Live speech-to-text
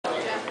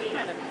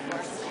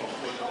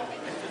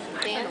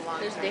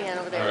There's Dan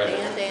over there. All right.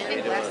 Dan.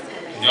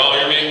 Can y'all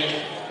hear me?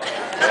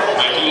 Am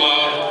I too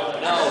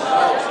loud? No.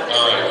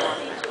 All right.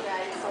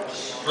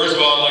 First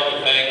of all, I'd like to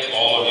thank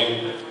all of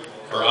you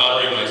for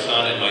honoring my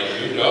son and my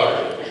new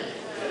daughter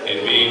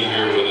and being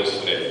here with us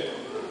today.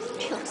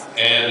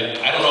 And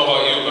I don't know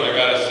about you, but I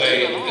gotta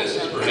say, this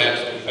is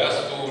perhaps the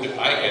best food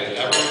I can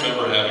ever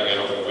remember having at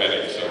a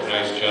wedding. So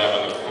nice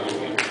job on the food.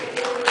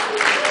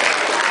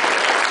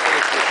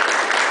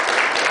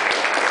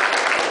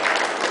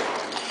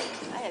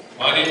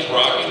 My name's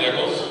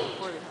Nichols.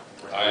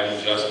 I'm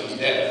Justin's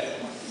dad.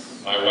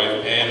 My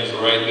wife Pam is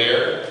right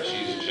there.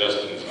 She's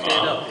Justin's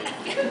mom.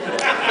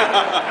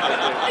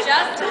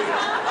 Justin's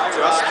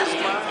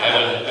mom? I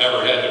haven't ever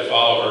had to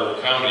follow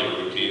her county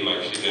routine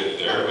like she did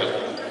there, but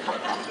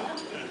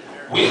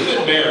we've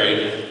been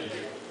married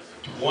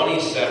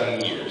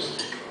 27 years.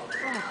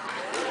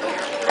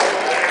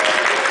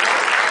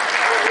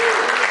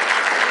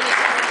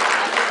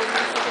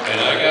 And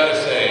I gotta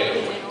say,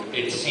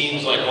 it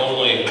seems like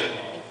only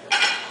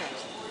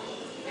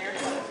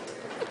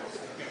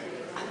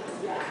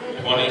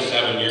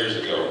 27 years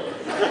ago.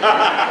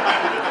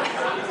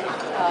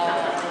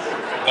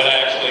 But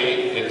actually,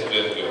 it's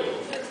been good.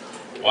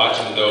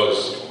 Watching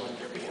those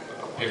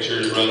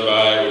pictures run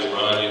by, which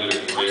Ron, you did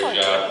a great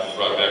job,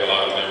 brought back a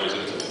lot of memories.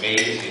 It's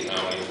amazing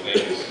how many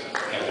things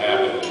have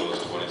happened in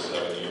those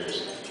 27 years.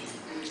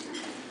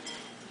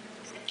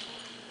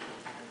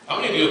 How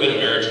many of you have been to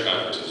marriage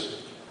conferences?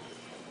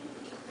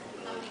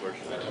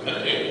 Not too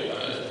many.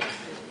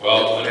 Well,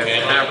 when Pam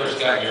and I first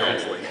got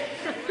married,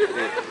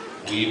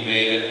 we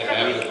made it a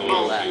habit of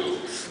going to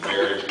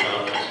marriage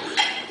conferences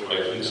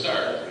right from the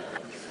start.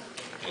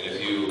 And if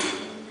you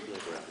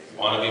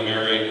want to be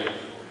married,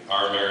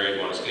 are married,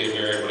 want to stay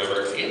married,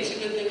 whatever, it's a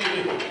good thing to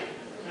do.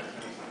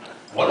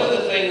 One of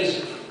the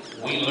things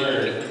we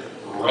learned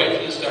right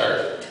from the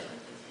start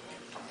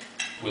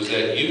was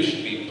that you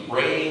should be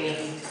praying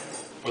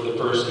for the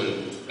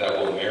person that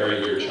will marry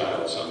your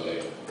child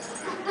someday.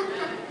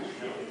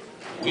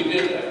 We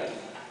did that.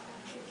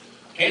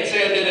 Can't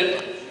say I did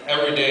it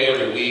every day,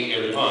 every week,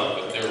 every month,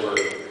 but there were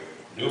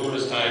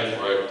numerous times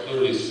where I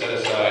clearly set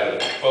aside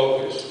and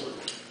focused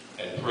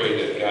and prayed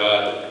that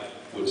God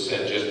would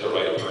send just the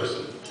right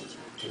person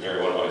to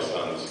marry one of my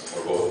sons,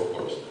 or both, of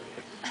course.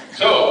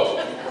 So,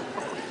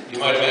 you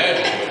might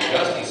imagine, when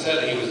Justin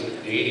said he was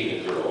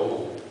dating a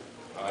girl,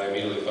 I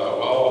immediately thought,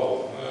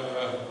 well,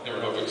 never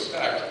know what to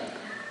expect.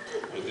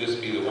 Would this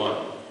be the one?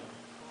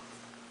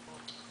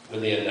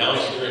 When they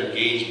announced their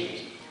engagement,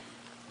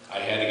 I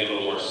had to get a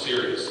little more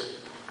serious.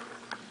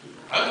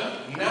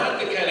 I'm not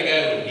the kind of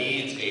guy who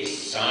needs a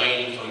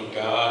sign from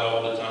God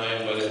all the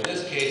time, but in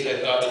this case, I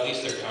thought at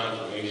least a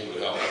confirmation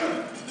would help.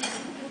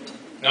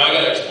 Now, I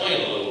got to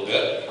explain a little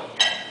bit.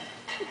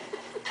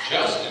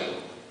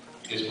 Justin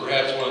is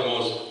perhaps one of the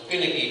most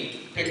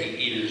finicky, picky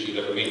eaters you've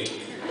ever meet.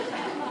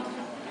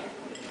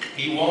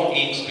 He won't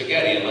eat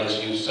spaghetti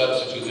unless you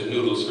substitute the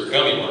noodles for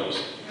gummy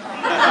worms.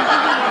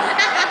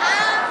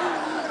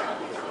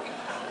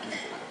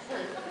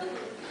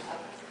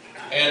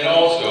 And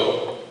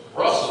also,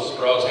 Brussels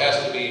sprouts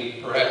has to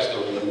be perhaps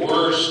the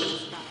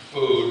worst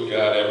food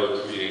God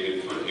ever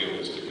created for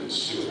humans to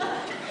consume.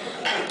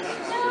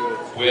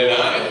 When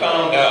I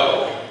found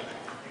out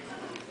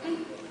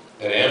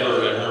that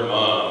Amber and her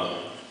mom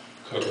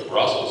cooked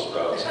Brussels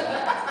sprouts,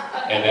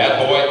 and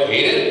that boy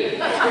ate it,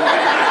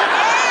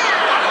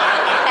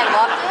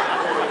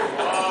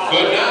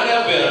 could not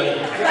have been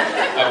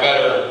a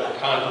better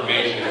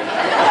confirmation.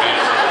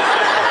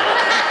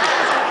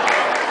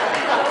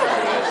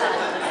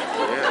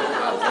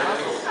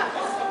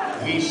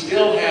 We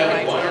still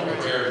have one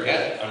prayer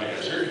yet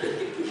unanswered,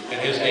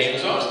 and his name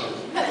is Austin.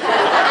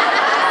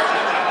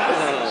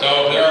 So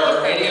if there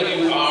are any of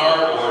you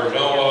are or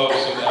know of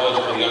some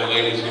eligible young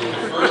ladies who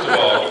can, first of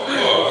all, cook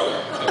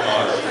to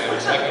us,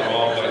 and second of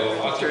all, play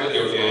lots of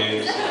video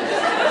games,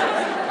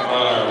 come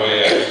on our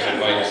way, I should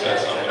invite you to set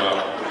something up.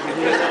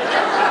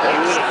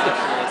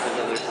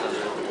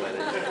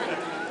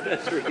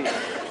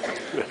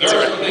 There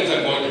are some things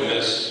I'm going to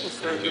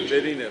miss in the future.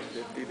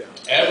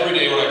 Every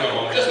day when I come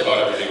home, just about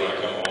every day when I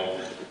come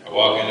home, I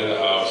walk into the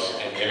house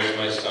and here's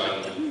my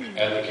son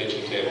at the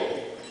kitchen table,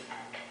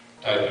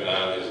 typing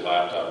on his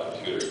laptop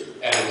computer,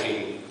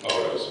 editing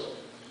photos.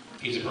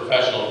 He's a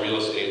professional real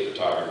estate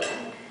photographer.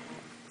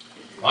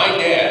 My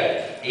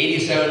dad,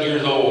 87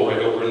 years old, right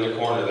over in the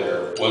corner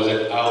there, was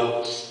an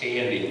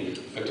outstanding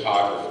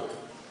photographer.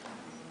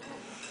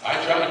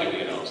 I tried to be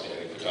an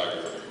outstanding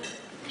photographer,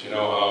 but you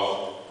know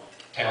how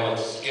talent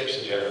skips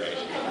a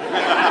generation.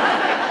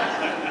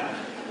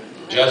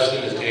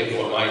 Justin has taken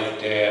what my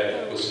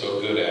dad was so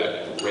good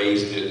at and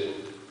raised it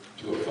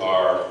to a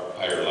far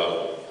higher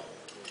level.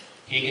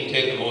 He can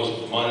take the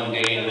most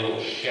mundane little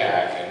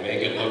shack and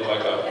make it look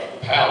like a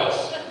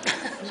palace.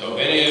 So if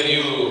any of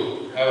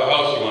you have a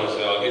house you want to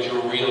sell, get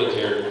your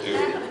realtor to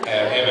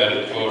have him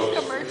edit photos.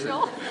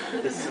 Commercial.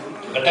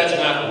 But that's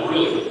not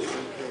really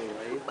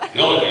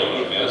the only thing I'm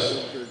going to miss.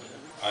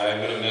 I'm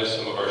going to miss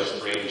some of our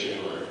strange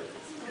humor.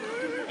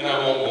 And I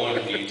won't go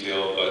into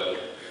detail, but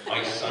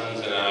My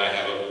sons and I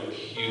have a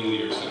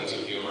peculiar sense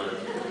of humor.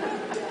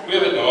 We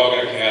have a dog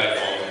and a cat at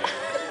home,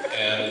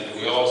 and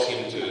we all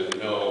seem to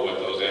know what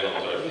those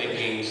animals are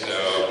thinking,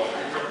 so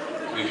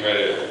we try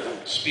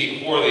to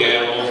speak for the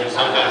animals, and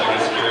sometimes they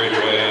get carried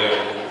away,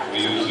 and we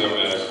use them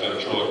as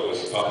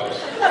ventriloquist puppets.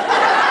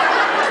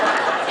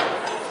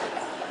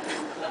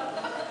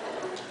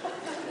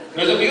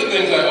 There's a few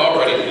things I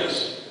already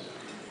miss.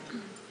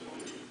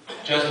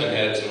 Justin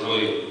had some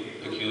really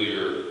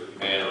peculiar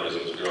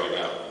mannerisms growing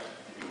up.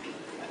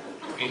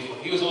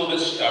 He was a little bit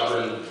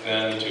stubborn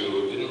then,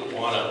 too. Didn't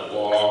want to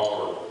walk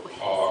or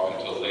talk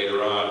until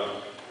later on.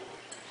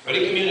 But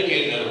he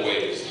communicated in other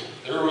ways.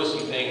 There were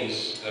some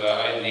things that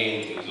I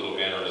named these little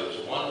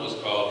mannerisms. One was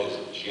called his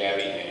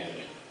jabby hand.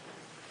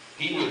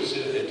 He would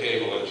sit at the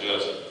table and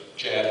just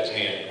jab his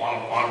hand.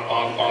 Bonk, bonk,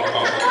 bonk, bonk,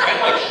 bonk. Kind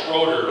of like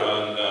Schroeder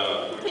on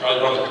Charlie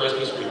Brown's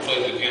Christmas, where he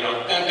plays the piano.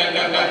 Dun, dun,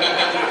 dun, dun, dun,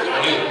 dun.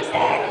 And he was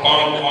bonk,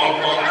 bonk, bonk,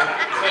 bonk.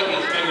 It's like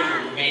his fingers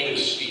were made of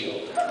steel.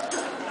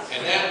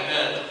 And that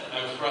meant,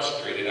 I'm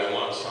frustrated, I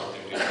want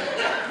something to do.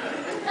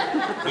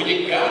 When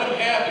you got him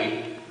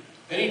happy,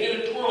 then he did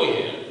a twirly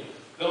hand.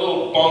 The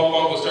little bonk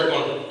bonk would start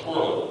going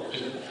twirling,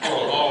 just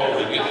twirling all over.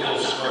 You get a little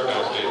smirk on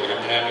his face, like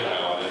I'm happy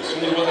now. And as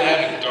soon as he wasn't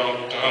happy,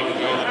 dunk, dunk,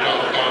 dunk,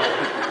 dunk, dunk.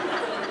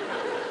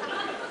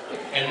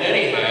 And then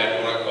he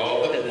had what I call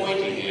the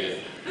pointy hand.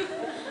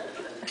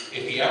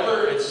 If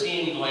it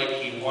seemed like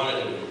he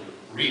wanted to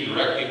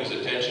redirect people's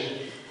attention,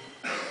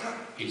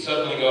 he'd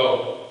suddenly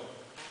go.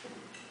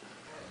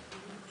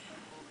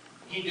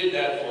 He did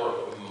that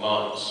for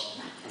months.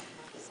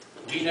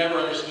 We never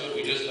understood,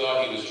 we just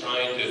thought he was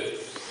trying to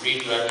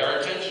redirect our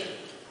attention.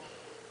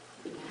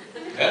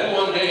 Then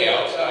one day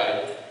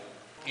outside,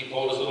 he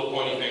pulled his little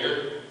pointy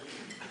finger,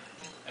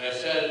 and I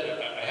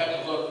said, I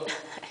happened to look.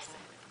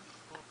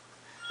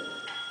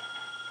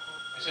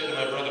 I said to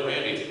my brother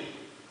Randy,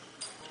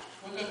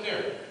 look up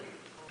there.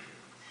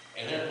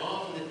 And then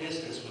off in the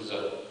distance was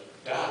a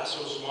dot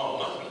so small,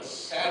 nothing, a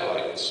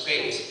satellite in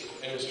space,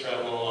 and it was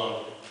traveling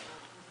along.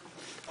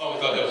 Oh, we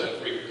thought that was a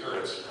freak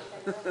occurrence.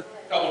 A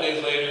couple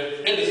days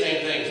later, did the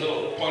same thing, his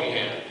little pointy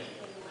hand.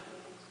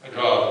 I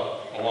draw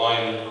a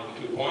line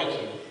with 2 points,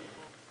 and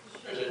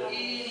there's an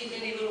itty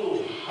bitty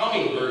little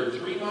hummingbird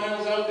 3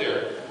 miles out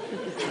there.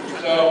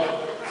 So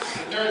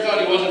it turns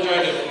out he wasn't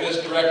trying to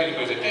misdirect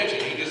anybody's attention,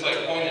 he just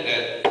like pointed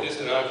at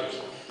distant objects.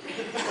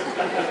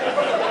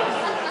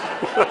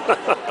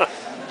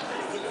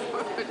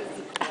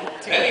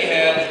 Then he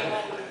had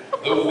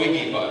the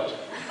wiggy butt.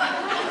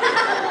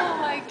 Oh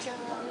my God.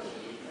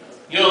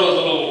 You know those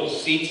little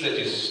seats that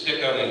you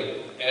stick on the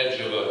edge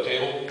of a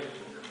table?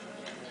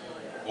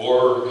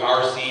 Or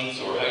car seats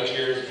or high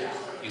chairs?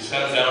 You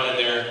set him down in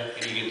there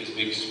and you get this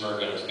big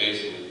smirk on his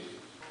face and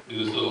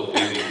do this little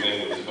wiggy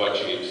thing with his butt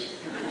cheeks.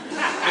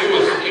 It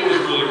was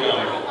really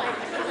comical.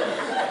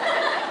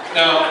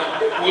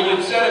 Now, when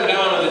you'd set him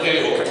down on the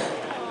table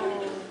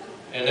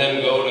and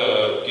then go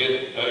to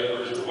get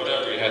diapers or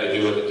whatever you had to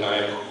do at the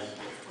time,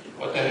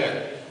 what the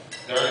heck?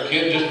 Darn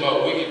kid just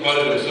about wiggy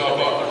butted himself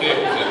off the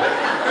table. So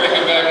break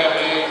him back up,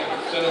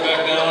 set him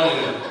back down,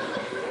 and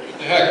what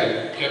the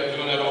heck? He kept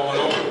doing that over and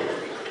over.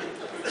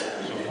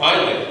 So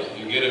finally,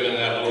 you get him in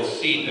that little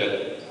seat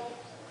that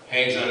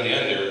hangs on the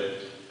end there,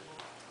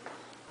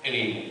 and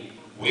he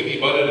wiggy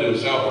butted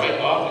himself right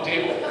off the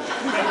table.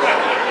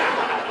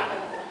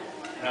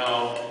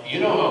 Now, you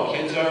know how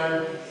kids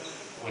are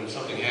when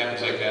something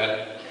happens like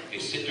that? They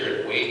sit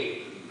there and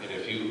wait, and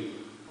if you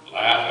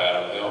laugh at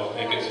them, they'll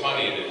think it's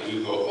funny, and if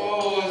you go,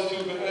 oh, that's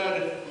too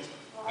bad,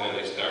 then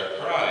they start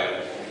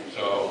crying.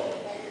 So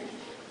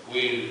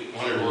we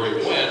wondered where he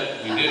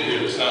went. We did hear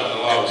the sound,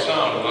 the loud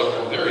sound, and looked,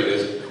 oh, there he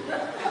is.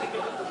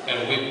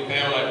 And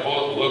Pam and I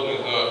both looked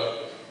and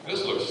thought,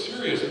 this looks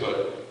serious, but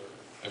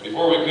and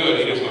before we could,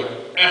 he just went,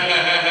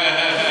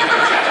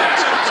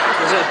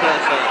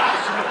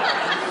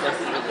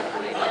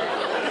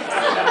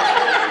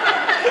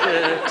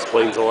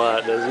 Explains a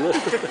lot, doesn't it?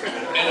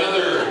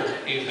 Another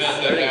event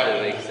that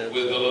happened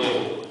with the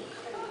little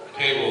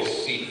table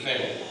seat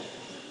thing.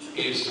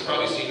 You've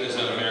probably seen this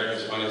on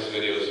America's Funniest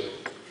Videos.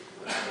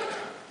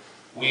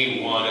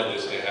 We wanted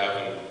this to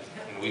happen,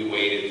 and we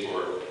waited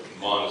for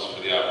months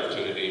for the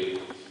opportunity.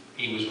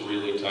 He was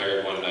really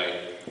tired one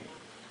night.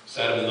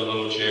 Sat him in the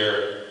little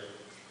chair,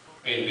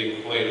 made a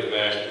big plate of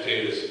mashed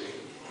potatoes.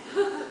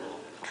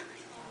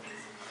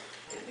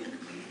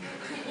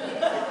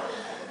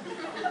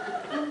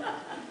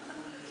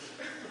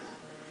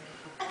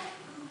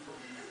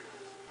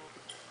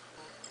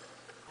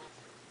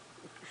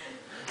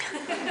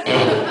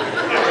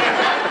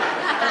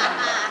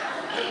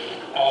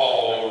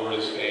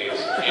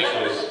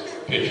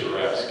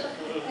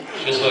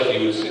 Just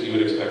like you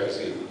would expect to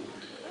see.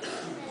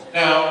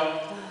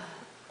 Now,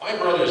 my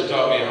brothers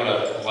taught me how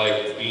to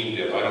like bean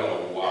dip. I don't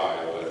know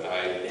why, but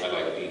I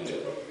like bean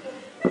dip.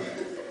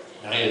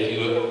 Now, if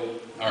you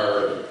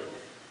are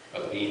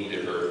a bean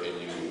dipper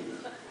and you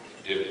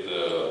dip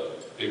the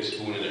big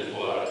spoon in it and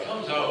pull it out, it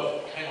comes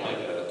out kind of like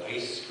an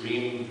ice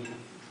cream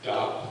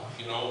dop,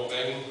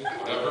 thing,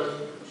 whatever.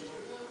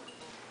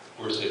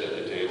 We're sitting at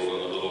the table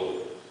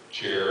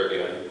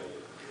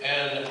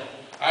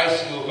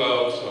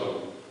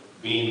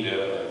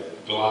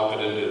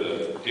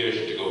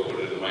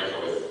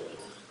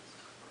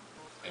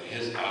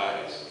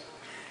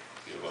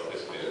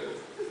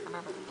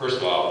First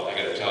of all, I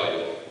gotta tell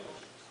you,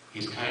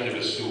 he's kind of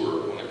a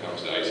sewer when it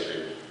comes to ice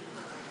cream.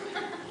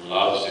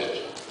 Loves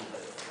it.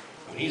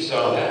 When he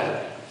saw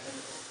that,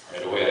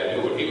 right away I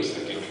knew what he was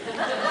thinking.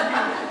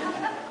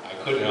 I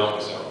couldn't help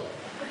myself.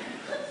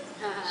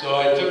 So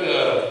I took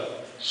a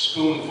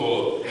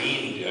spoonful of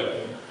bean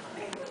dip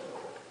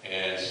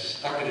and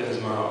stuck it in his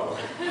mouth.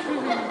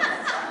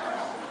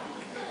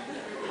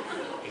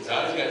 His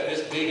eyes got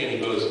this big and he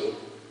goes,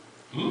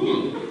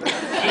 bean!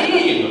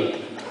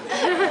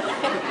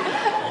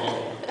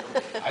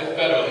 I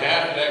fed him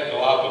half that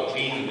glop of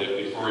bean dip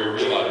before he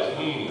realized,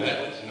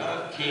 that's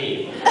not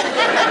keen.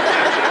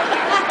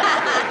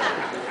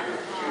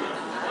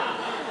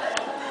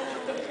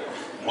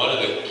 One of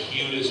the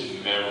cutest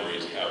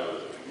memories ever.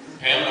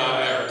 Pam and I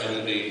are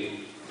in the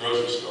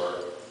grocery store.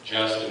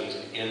 Justin's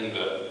in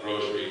the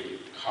grocery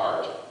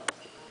cart.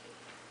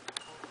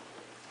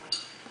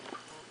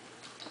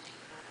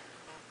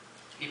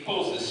 He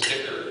pulls the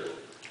sticker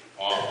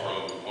off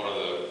from one of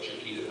the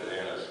Chiquita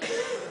bananas.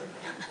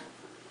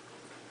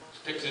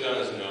 Sticks it on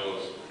his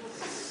nose.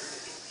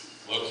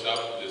 Looks up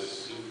with this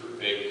super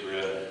big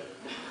grin.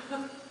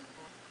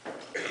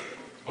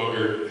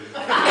 Booger.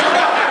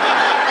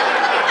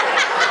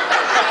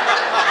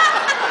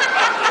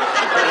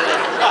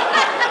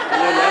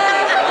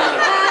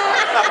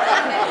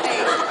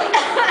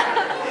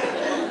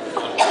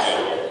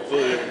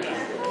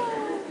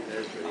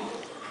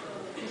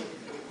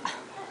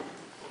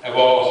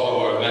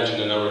 I've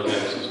mentioned a number of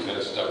times he's kind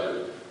of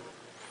stubborn.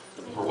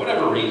 For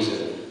whatever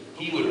reason,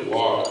 he would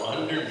walk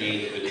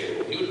underneath the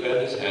table. He would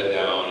bend his head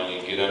down and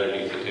he'd get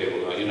underneath the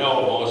table. Now, you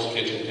know, most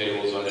kitchen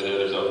tables under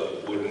there's a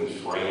wooden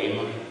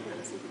frame.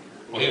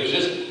 Well, he was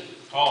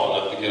just tall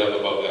enough to get up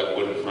above that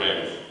wooden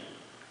frame.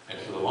 And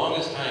for the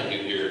longest time,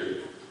 you'd hear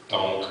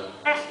donk,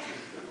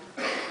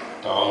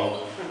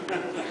 donk,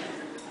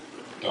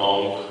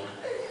 donk.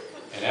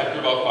 And after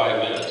about 5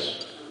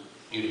 minutes,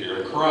 you'd hear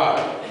him cry.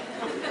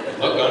 He'd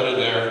look under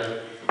there.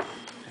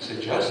 I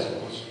said,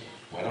 Justin,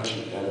 why don't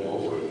you bend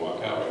over and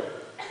walk out?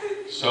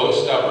 So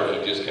stubborn,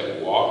 he just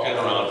kept walking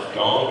around,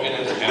 donking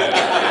his head.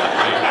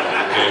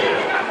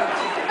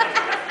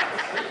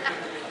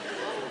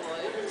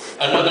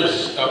 Another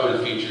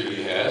stubborn feature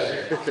he has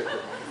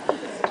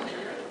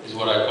is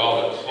what I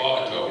call a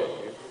claw toe.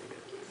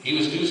 He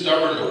was too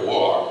stubborn to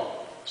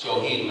walk,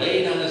 so he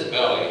laid on his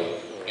belly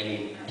and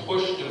he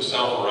pushed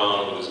himself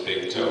around with his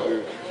big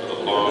toe for the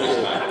longest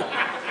time.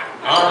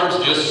 Arms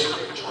just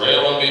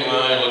trailing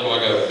behind, looking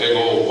like a big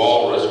old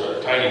walrus, or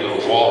a tiny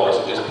little walrus,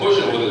 just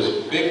pushing with his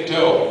big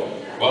toe.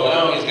 Well,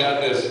 now he's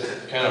got this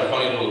kind of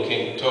funny little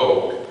kink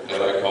toe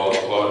that I call his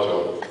claw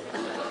toe.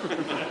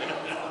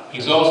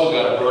 He's also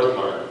got a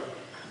birthmark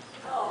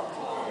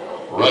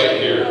right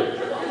here.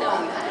 No,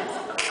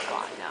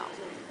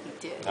 he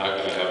did. Not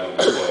going to have him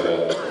display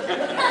that.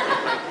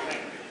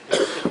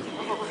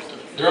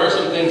 There are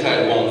some things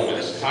I won't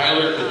miss.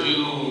 Tyler, could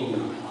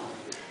you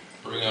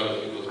bring out a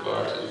few of those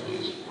boxes,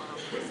 please?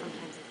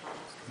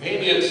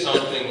 Maybe it's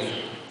something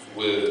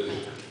with...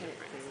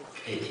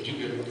 Hey, could you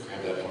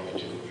grab that for me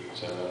too? Is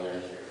that on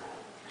there?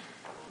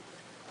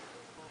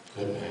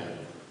 Good man.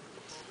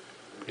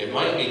 It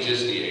might be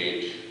just the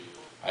age.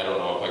 I don't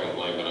know if I can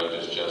blame it on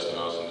just Justin.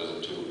 Austin does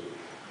it too.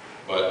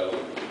 But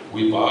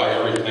we buy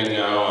everything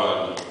now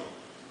on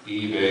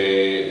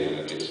eBay and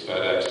it gets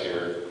FedExed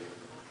here.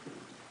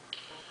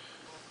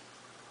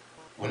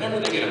 Whenever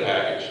they get a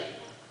package,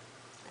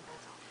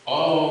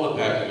 all the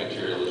packing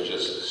material is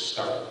just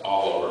stuck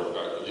all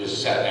over,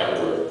 just sat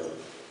everywhere.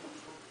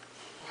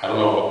 I don't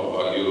know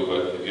about you,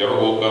 but have you ever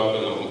woke up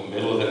in the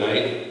middle of the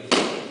night?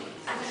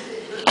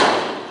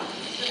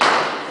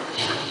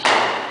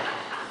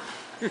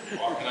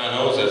 Walking on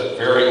those, that's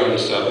very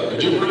unsettling.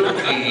 Could you bring the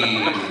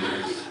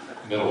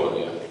middle one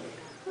yet?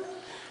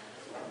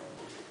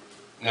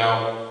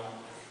 Now,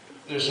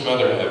 there's some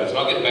other habits.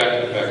 I'll get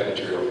back to the packing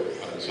material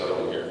on this other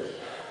one here.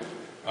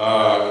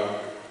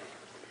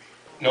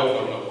 No,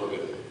 we're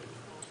good.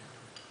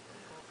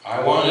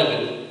 I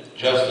wanted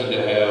Justin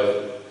to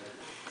have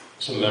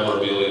some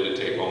memorabilia to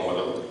take home with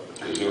him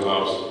to his new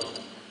house.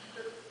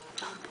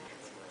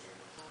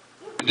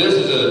 This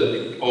is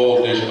an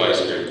old dish of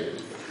ice cream.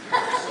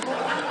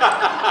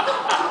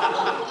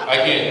 I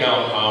can't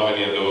count how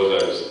many of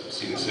those I've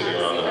seen sitting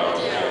around the house.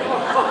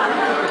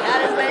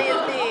 Not as many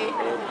as me.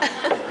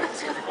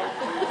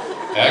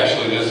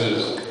 Actually,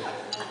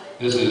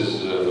 this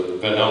is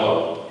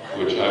vanilla,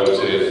 which I would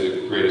say is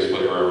the greatest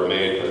flavor ever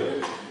made, but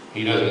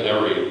he doesn't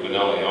ever eat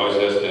vanilla. He always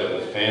has to have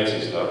the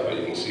fancy stuff, but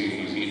you can see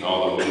he's eating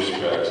all the moose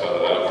tracks out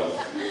of that one.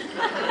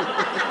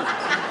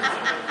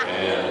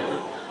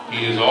 And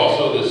he is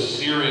also the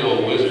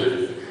cereal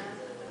wizard.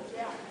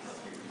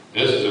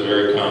 This is a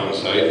very common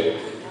sight,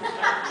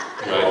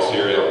 dried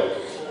cereal.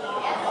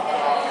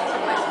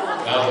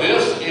 Now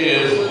this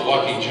is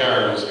Lucky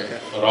Charms,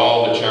 but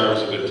all the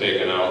charms have been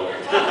taken out.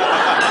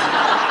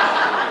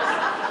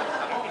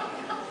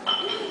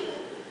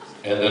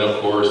 And then, of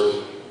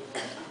course,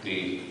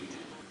 the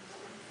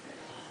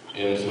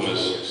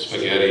infamous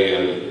spaghetti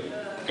and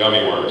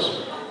gummy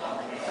worms.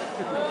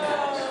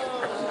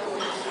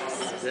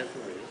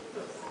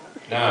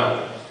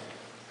 Now,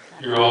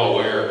 you're all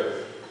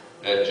aware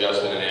that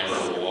Justin and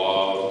Amber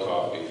love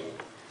coffee.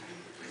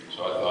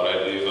 So I thought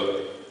I'd leave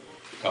a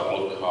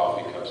couple of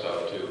coffee cups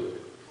out too.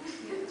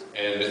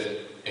 And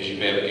as you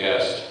may have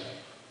guessed,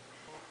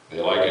 they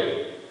like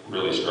it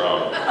really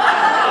strong.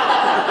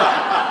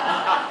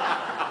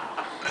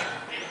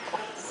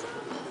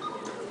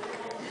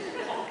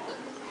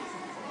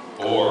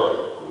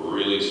 Or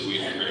really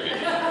sweet and creamy.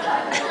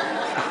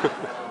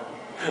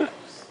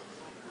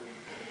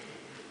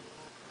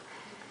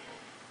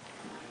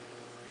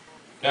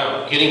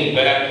 Now, getting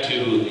back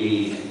to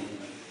the,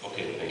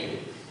 okay, thank you.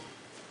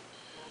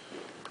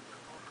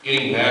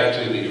 Getting back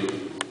to the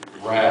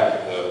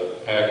wrap, the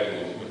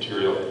packaging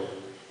material.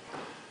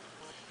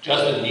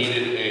 Justin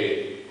needed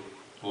a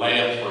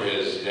lamp for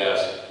his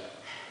desk.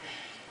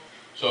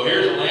 So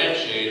here's a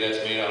lampshade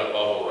that's made out of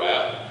bubble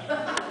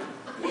wrap.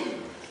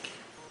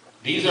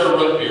 These are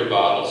root beer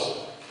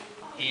bottles.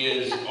 He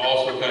is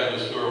also kind of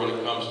a steward when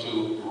it comes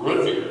to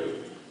root beer.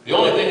 The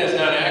only thing that's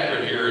not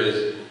accurate here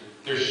is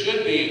there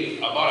should be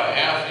about a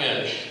half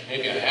inch,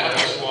 maybe a half a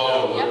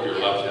swallow of root beer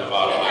left in the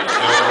bottle.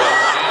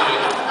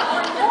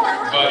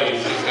 But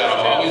he's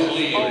got to always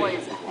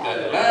leave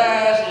that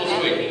last little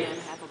swig.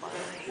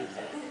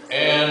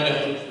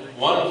 And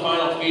one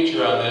final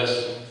feature on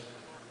this,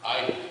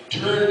 I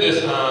turned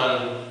this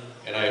on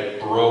and I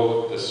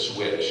broke the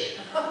switch.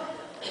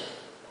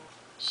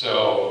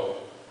 So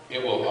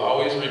it will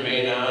always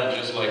remain on,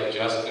 just like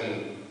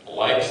Justin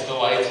likes the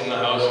lights in the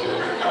house. It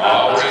will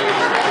always remain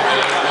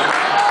on.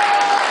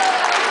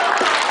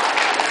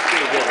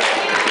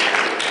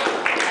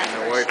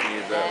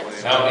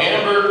 Now,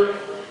 Amber,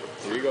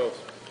 here you go.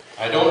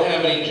 I don't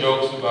have any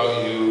jokes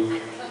about you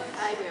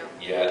I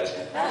do.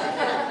 yet,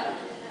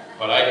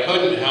 but I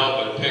couldn't help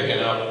but picking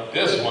up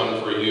this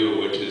one for you,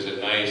 which is a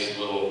nice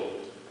little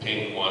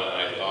pink one, and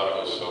I thought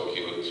it was so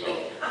cute. So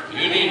if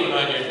you need one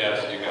on your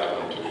desk, you got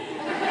one too.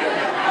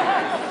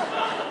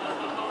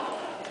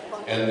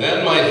 And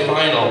then my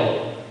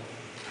final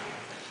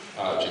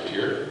object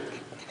here.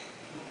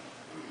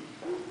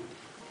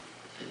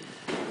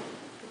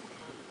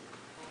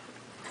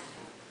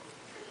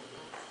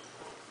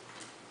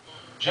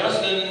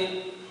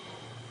 Justin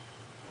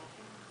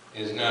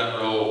is not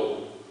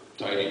real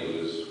tidy with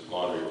his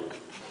laundry.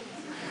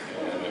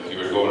 And if you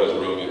were to go in his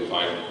room, you'd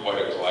find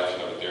quite a collection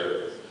of it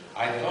there.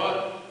 I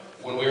thought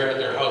when we were at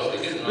their house,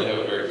 they didn't really have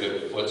a very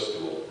good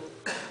footstool.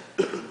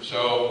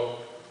 So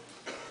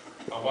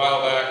a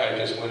while back, I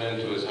just went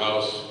into his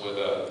house with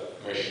a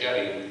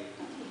machete,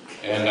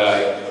 and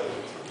I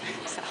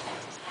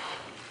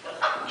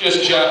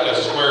just chopped a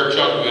square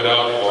chunk of it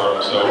out for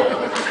him. So.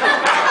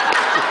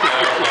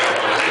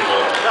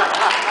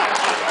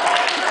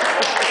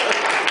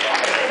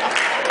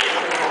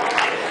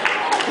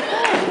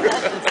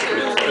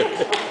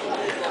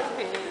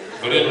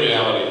 But in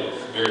reality,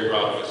 very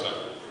proud of my son.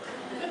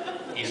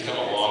 He's come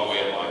a long way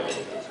in life.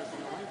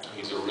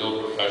 He's a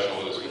real professional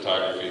with his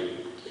photography,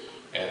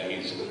 and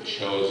he's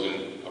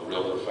chosen a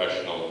real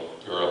professional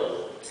girl